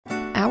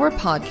Our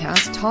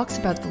podcast talks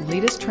about the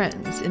latest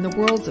trends in the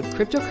worlds of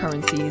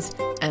cryptocurrencies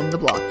and the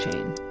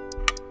blockchain.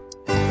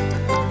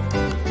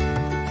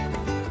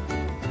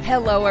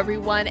 Hello,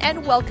 everyone,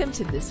 and welcome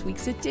to this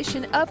week's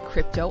edition of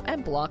Crypto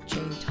and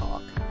Blockchain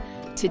Talk.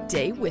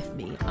 Today with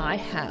me, I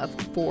have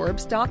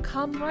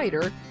Forbes.com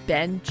writer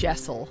Ben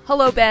Jessel.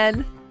 Hello,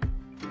 Ben.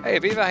 Hey,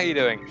 Aviva, how you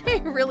doing? Hey,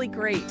 really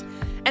great.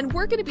 And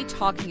we're going to be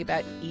talking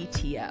about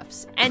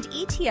ETFs. And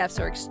ETFs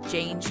are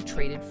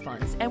exchange-traded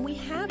funds. And we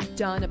have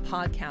done a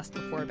podcast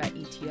before about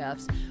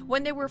ETFs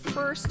when they were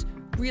first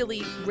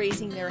really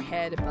raising their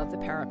head above the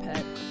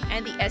parapet.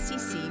 And the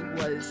SEC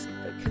was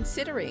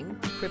considering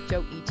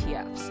crypto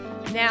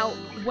ETFs. Now,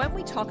 when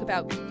we talk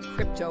about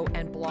crypto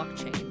and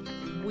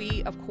blockchain,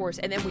 we, of course,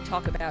 and then we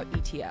talk about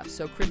ETFs,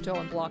 so crypto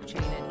and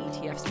blockchain and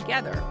ETFs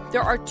together.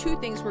 There are two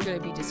things we're going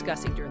to be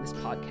discussing during this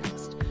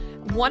podcast.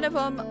 One of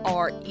them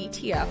are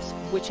ETFs,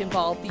 which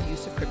involve the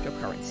use of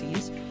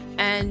cryptocurrencies.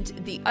 And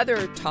the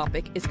other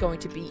topic is going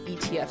to be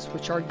ETFs,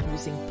 which are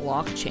using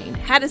blockchain.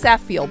 How does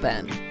that feel,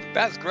 Ben?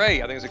 That's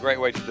great. I think it's a great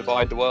way to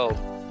divide the world.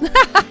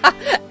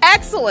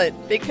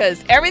 Excellent,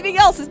 because everything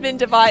else has been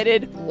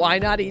divided. Why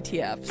not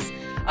ETFs?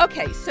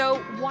 Okay, so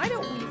why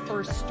don't we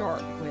first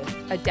start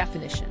with a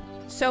definition?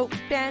 So,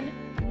 Ben,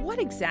 what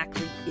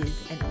exactly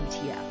is an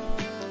ETF?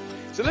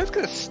 So let's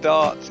get a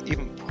start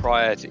even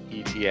prior to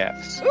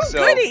ETFs. Ooh,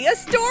 goody, a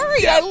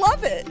story. Yeah, I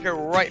love it. Go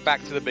right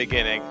back to the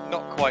beginning,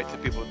 not quite to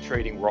people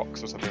trading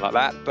rocks or something like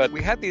that, but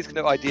we had these kind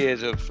of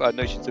ideas of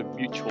notions of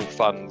mutual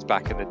funds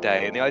back in the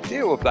day. And the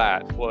idea of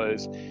that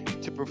was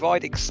to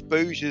provide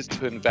exposures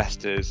to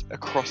investors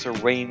across a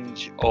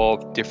range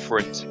of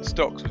different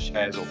stocks or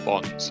shares or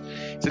bonds.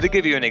 So to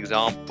give you an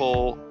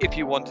example, if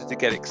you wanted to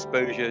get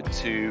exposure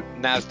to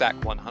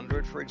NASDAQ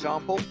 100, for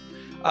example,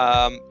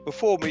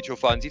 before mutual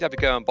funds, you'd have to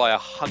go and buy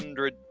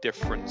 100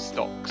 different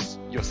stocks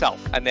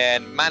yourself and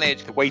then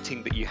manage the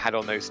weighting that you had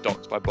on those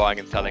stocks by buying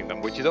and selling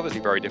them, which is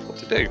obviously very difficult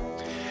to do.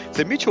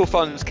 So mutual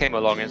funds came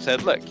along and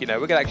said, look, we're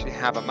going to actually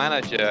have a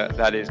manager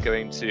that is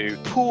going to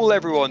pool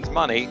everyone's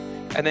money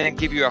and then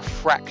give you a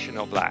fraction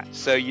of that.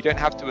 So you don't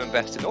have to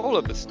invest in all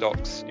of the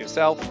stocks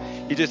yourself.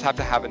 You just have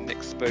to have an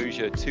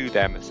exposure to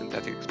them, a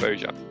synthetic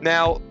exposure.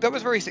 Now, that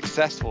was very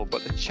successful,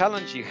 but the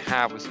challenge you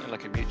have with something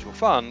like a mutual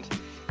fund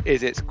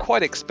is it's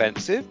quite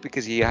expensive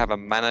because you have a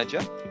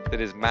manager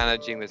that is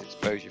managing this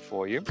exposure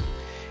for you.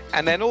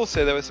 And then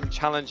also there were some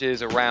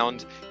challenges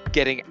around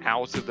getting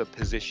out of the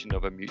position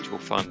of a mutual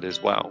fund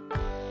as well.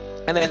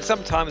 And then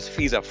sometimes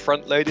fees are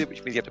front loaded,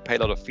 which means you have to pay a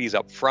lot of fees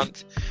up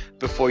front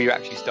before you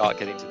actually start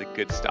getting to the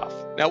good stuff.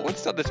 Now, what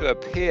started to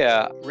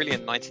appear really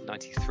in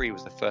 1993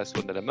 was the first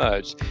one that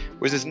emerged,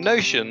 was this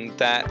notion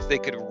that they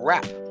could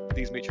wrap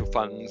these mutual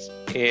funds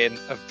in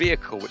a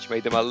vehicle which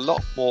made them a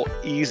lot more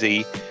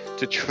easy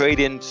to trade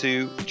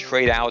into,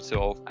 trade out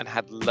of, and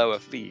had lower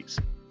fees.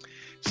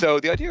 So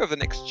the idea of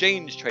an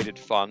exchange-traded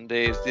fund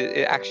is that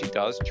it actually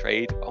does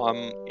trade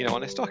on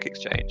a stock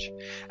exchange,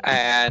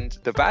 and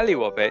the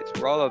value of it,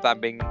 rather than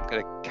being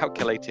kind of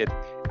calculated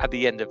at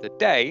the end of the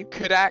day,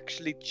 could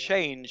actually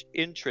change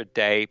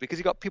intraday because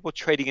you've got people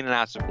trading in and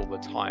out of it all the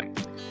time.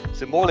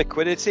 So more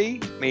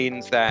liquidity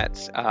means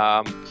that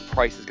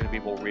price is going to be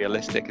more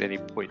realistic at any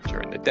point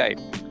during the day.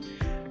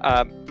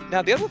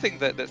 Now, the other thing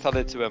that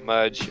started to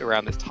emerge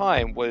around this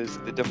time was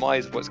the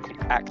demise of what's called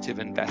active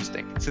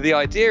investing. So the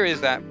idea is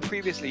that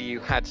previously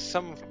you had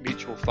some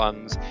mutual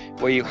funds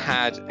where you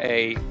had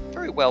a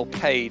very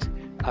well-paid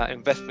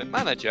investment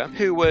manager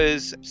who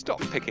was stock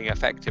picking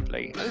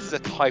effectively. And this is a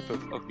type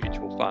of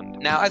mutual fund.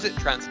 Now, as it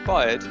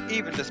transpired,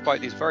 even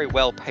despite these very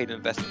well-paid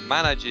investment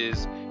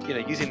managers,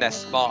 using their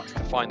smarts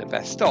to find the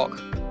best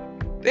stock,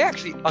 they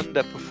actually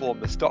underperform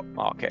the stock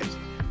market,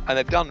 and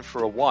they've done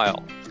for a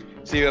while.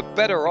 So you're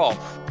better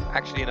off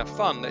actually in a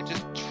fund that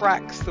just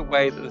tracks the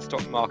way that the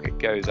stock market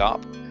goes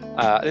up,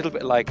 a little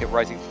bit like a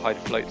rising tide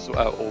floats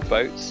all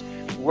boats,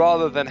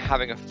 rather than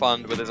having a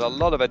fund where there's a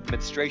lot of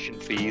administration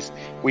fees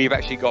where you've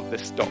actually got the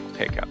stock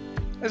picker.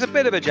 There's a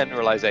bit of a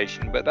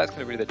generalization, but that's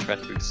kind of really the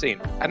trend we've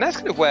seen. And that's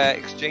kind of where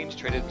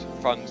exchange-traded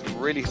funds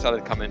really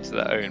started to come into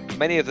their own.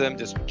 Many of them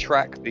just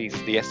track the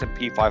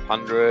S&P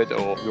 500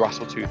 or the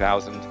Russell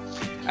 2000.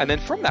 And then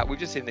from that, we've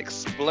just seen an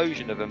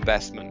explosion of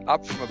investment,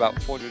 up from about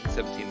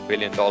 $417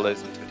 billion in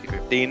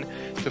 2015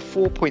 to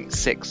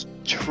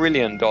 $4.6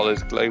 trillion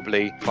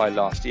globally by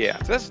last year.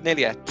 So that's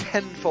nearly a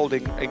tenfold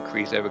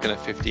increase over kind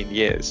of 15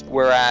 years.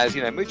 Whereas,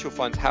 mutual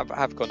funds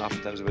have gone up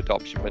in terms of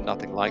adoption, but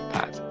nothing like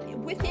that.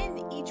 Within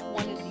each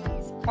one of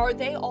these, are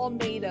they all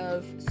made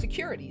of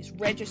securities,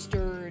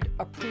 registered,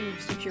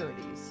 approved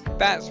securities?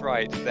 That's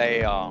right,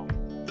 they are.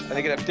 I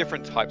think they have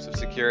different types of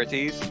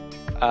securities.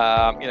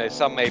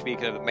 Some may be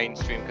kind of the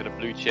mainstream kind of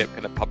blue chip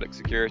kind of public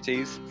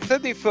securities.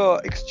 Certainly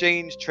for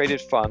exchange traded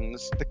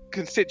funds, the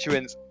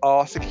constituents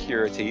are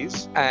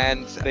securities,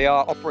 and they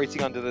are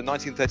operating under the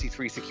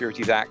 1933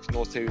 Securities Act and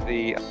also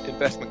the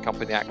Investment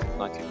Company Act of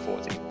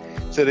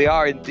 1940. So they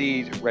are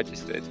indeed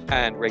registered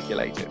and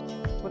regulated.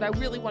 What I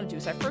really want to do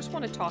is I first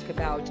want to talk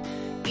about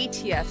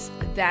ETFs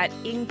that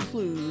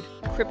include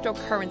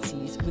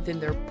cryptocurrencies within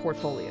their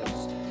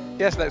portfolios.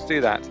 Yes, let's do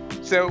that.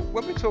 So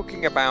when we're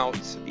talking about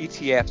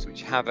ETFs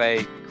which have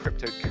a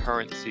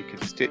cryptocurrency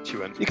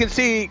constituent, you can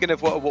see kind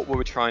of what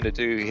we're trying to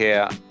do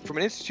here. From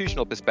an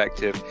institutional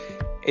perspective,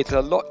 it's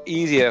a lot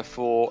easier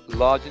for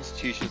large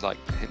institutions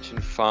like pension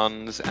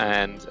funds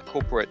and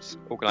corporate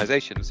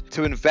organizations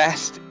to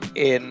invest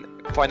in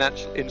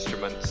financial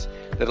instruments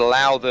that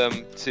allow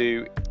them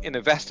to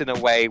invest in a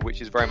way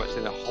which is very much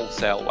in a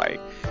wholesale way.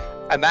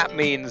 And that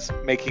means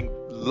making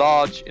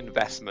large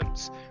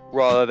investments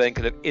rather than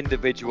kind of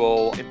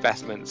individual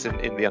investments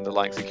in the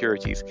underlying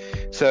securities.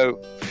 So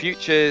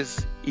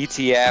futures,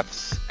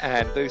 ETFs,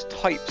 and those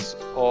types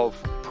of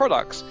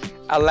products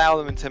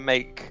allow them to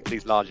make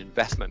these large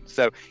investments.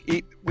 So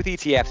with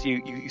ETFs,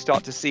 you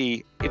start to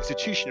see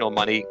institutional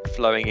money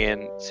flowing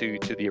into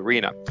the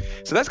arena.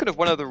 So that's kind of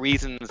one of the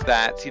reasons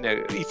that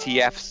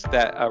ETFs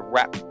that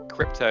wrap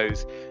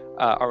cryptos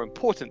are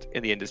important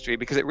in the industry,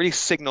 because it really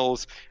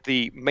signals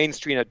the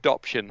mainstream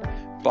adoption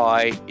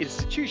by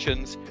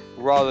institutions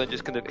rather than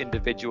just kind of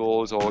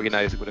individuals or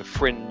sort of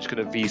fringe kind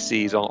of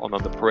VCs on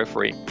the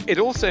periphery. It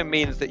also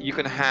means that you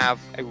can have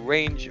a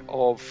range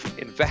of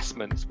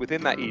investments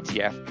within that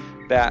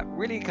ETF that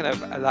really kind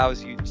of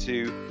allows you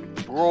to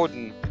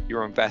broaden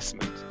your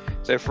investment.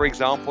 So for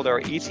example, there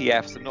are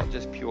ETFs that not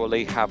just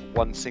purely have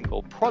one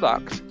single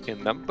product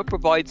in them, but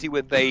provides you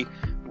with a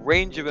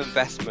range of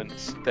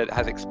investments that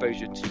has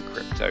exposure to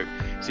crypto.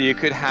 So you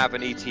could have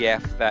an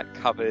ETF that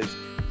covers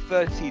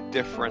 30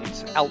 different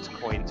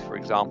altcoins, for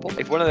example.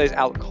 If one of those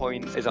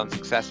altcoins is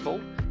unsuccessful,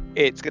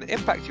 it's going to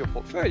impact your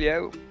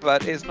portfolio,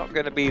 but it's not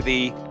going to be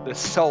the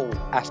sole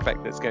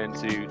aspect that's going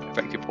to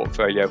affect your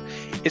portfolio.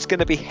 It's going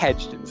to be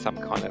hedged in some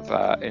kind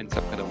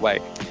of way.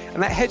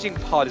 And that hedging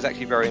part is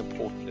actually very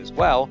important as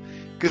well,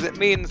 because it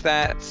means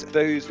that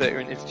those that are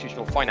in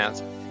institutional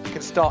finance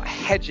can start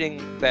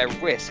hedging their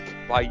risk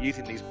by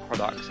using these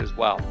products as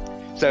well.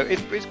 So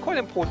it's quite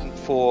important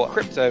for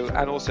crypto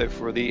and also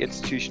for the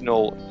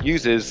institutional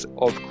users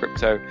of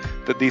crypto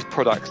that these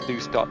products do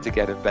start to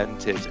get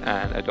invented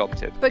and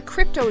adopted. But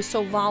crypto is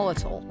so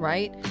volatile,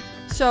 right?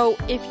 So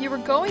if you were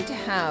going to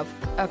have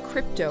a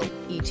crypto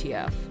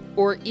ETF,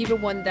 or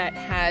even one that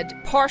had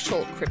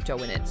partial crypto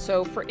in it.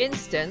 So for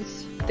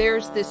instance,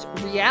 there's this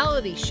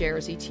Reality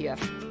Shares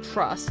ETF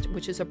Trust,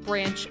 which is a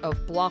branch of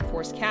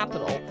Blockforce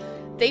Capital.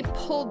 They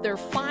pulled their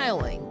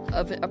filing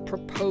of a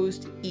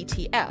proposed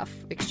ETF,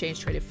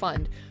 exchange traded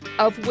fund,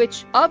 of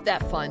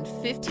that fund,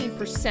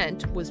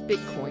 15% was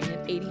Bitcoin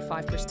and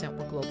 85%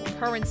 were global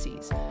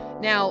currencies.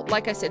 Now,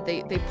 like I said,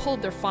 they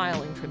pulled their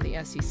filing from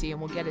the SEC,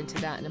 and we'll get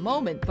into that in a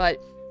moment. But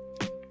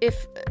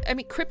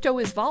crypto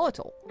is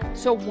volatile.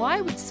 So why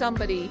would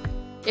somebody,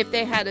 if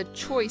they had a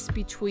choice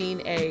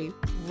between a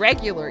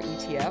regular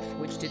ETF,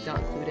 which did not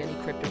include any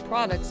crypto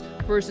products,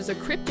 versus a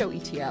crypto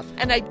ETF,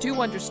 and I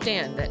do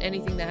understand that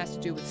anything that has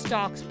to do with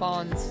stocks,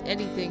 bonds,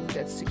 anything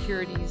that's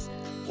securities,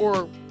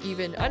 or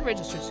even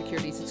unregistered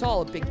securities, it's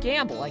all a big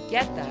gamble. I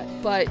get that.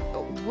 But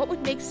what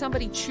would make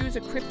somebody choose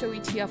a crypto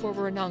ETF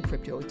over a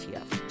non-crypto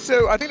ETF?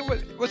 So I think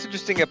what's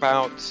interesting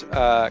about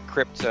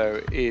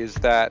crypto is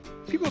that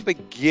people are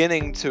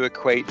beginning to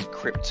equate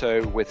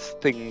crypto with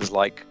things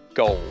like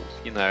gold.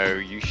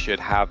 You should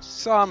have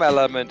some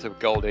element of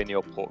gold in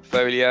your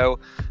portfolio.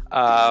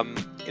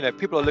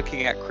 People are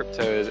looking at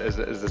crypto as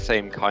the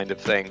same kind of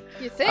thing.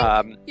 You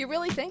think? You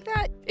really think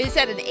that? Is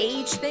that an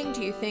age thing?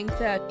 Do you think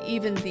that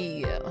even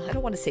I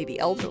don't want to say the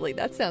elderly,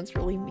 that sounds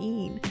really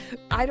mean.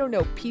 I don't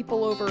know,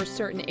 people over a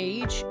certain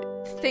age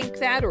think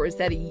that, or is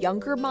that a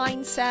younger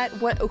mindset?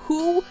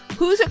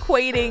 Who's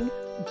equating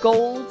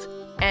gold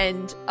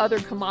and other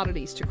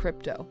commodities to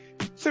crypto?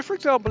 So, for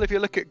example, if you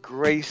look at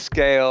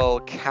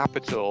Grayscale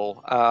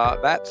Capital,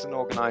 that's an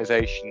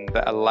organization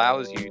that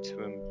allows you to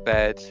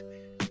embed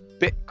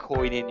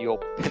Bitcoin in your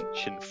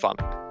pension fund.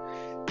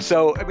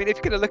 So, if you're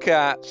going to look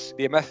at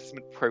the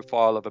investment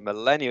profile of a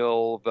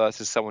millennial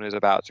versus someone who's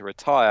about to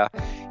retire,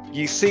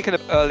 you see kind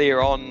of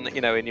earlier on,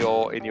 in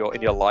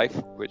your life,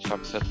 which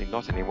I'm certainly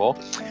not anymore,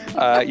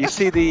 you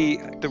see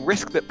the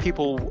risk that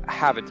people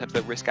have in terms of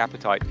their risk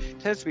appetite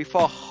tends to be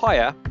far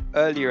higher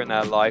earlier in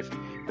their life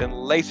than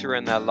later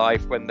in their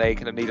life when they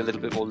kind of need a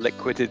little bit more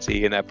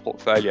liquidity in their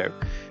portfolio.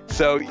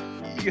 So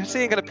you're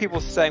seeing kind of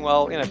people saying,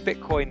 well,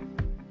 Bitcoin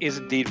is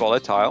indeed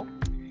volatile.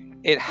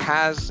 It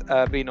has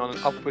been on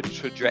an upward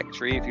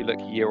trajectory if you look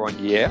year on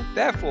year.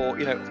 Therefore,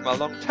 from a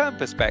long-term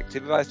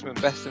perspective, if I was to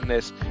invest in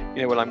this,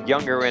 when I'm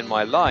younger in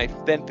my life,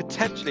 then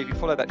potentially if you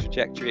follow that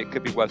trajectory, it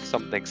could be worth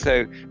something.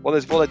 So while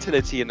there's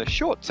volatility in the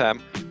short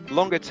term,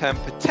 longer term,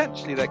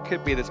 potentially there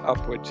could be this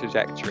upward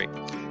trajectory.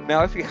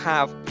 Now, if you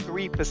have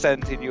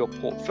 3% in your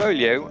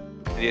portfolio,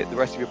 the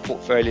rest of your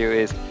portfolio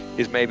is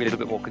maybe a little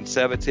bit more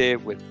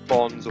conservative with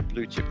bonds or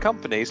blue chip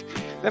companies,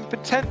 then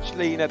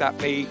potentially that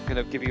may kind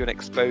of give you an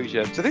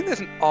exposure. So I think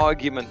there's an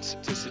argument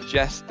to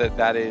suggest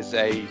that is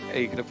a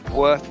kind of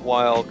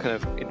worthwhile kind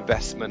of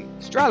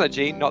investment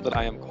strategy. Not that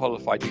I am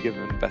qualified to give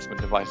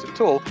investment advice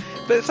at all,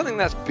 but it's something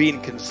that's been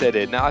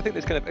considered. Now I think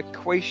this kind of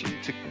equation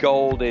to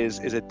gold is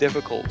a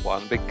difficult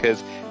one,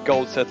 because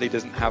gold certainly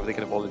doesn't have the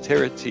kind of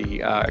volatility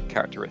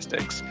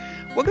characteristics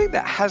One thing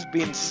that has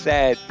been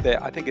said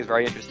that I think is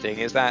very interesting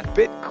is that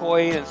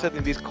Bitcoin and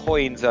certainly these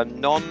coins are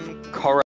non-correlated